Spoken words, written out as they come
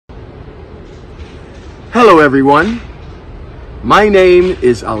Hello everyone, my name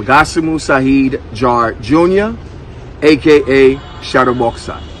is Algasimu Saheed Jar Jr., aka Shadow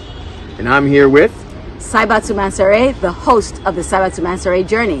Boxer, and I'm here with Saibatu Mansare, the host of the Saibatu Mansare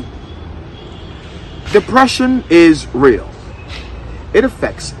Journey. Depression is real. It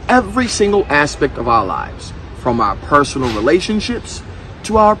affects every single aspect of our lives, from our personal relationships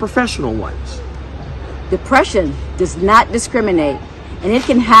to our professional ones. Depression does not discriminate, and it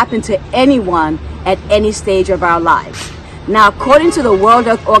can happen to anyone at any stage of our lives. Now, according to the World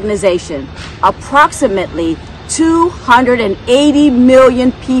Health Organization, approximately 280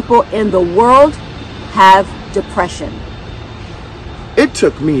 million people in the world have depression. It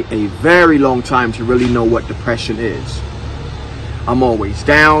took me a very long time to really know what depression is. I'm always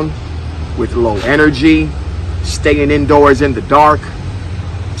down, with low energy, staying indoors in the dark,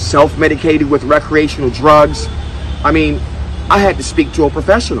 self-medicated with recreational drugs. I had to speak to a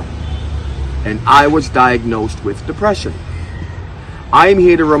professional, and I was diagnosed with depression. I am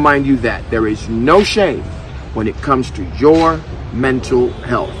here to remind you that there is no shame when it comes to your mental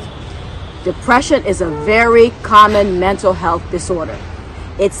health. Depression is a very common mental health disorder.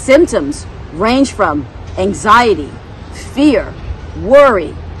 Its symptoms range from anxiety, fear,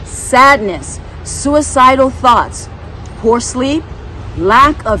 worry, sadness, suicidal thoughts, poor sleep,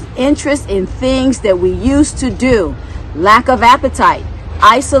 lack of interest in things that we used to do, lack of appetite,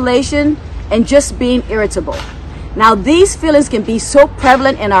 isolation, and just being irritable. Now, these feelings can be so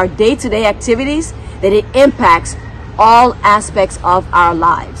prevalent in our day-to-day activities that it impacts all aspects of our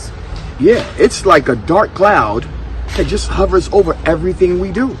lives. Yeah, it's like a dark cloud that just hovers over everything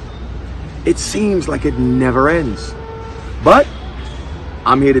we do. It seems like it never ends. But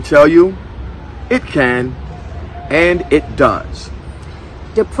I'm here to tell you, it can, and it does.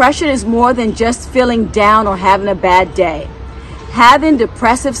 Depression is more than just feeling down or having a bad day. Having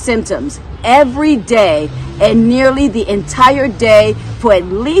depressive symptoms every day and nearly the entire day for at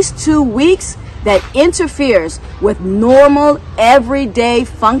least 2 weeks that interferes with normal everyday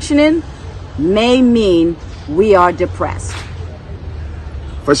functioning may mean we are depressed.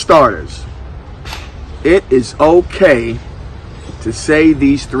 For starters, it is okay to say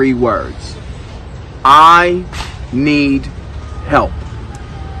these 3 words: I need help.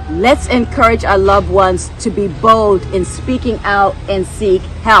 Let's encourage our loved ones to be bold in speaking out and seek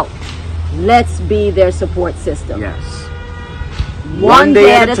help. Let's be their support system. Yes. One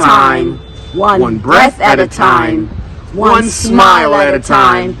day at a time, one breath at a time, one smile at a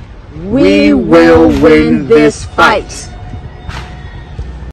time, we will win this fight.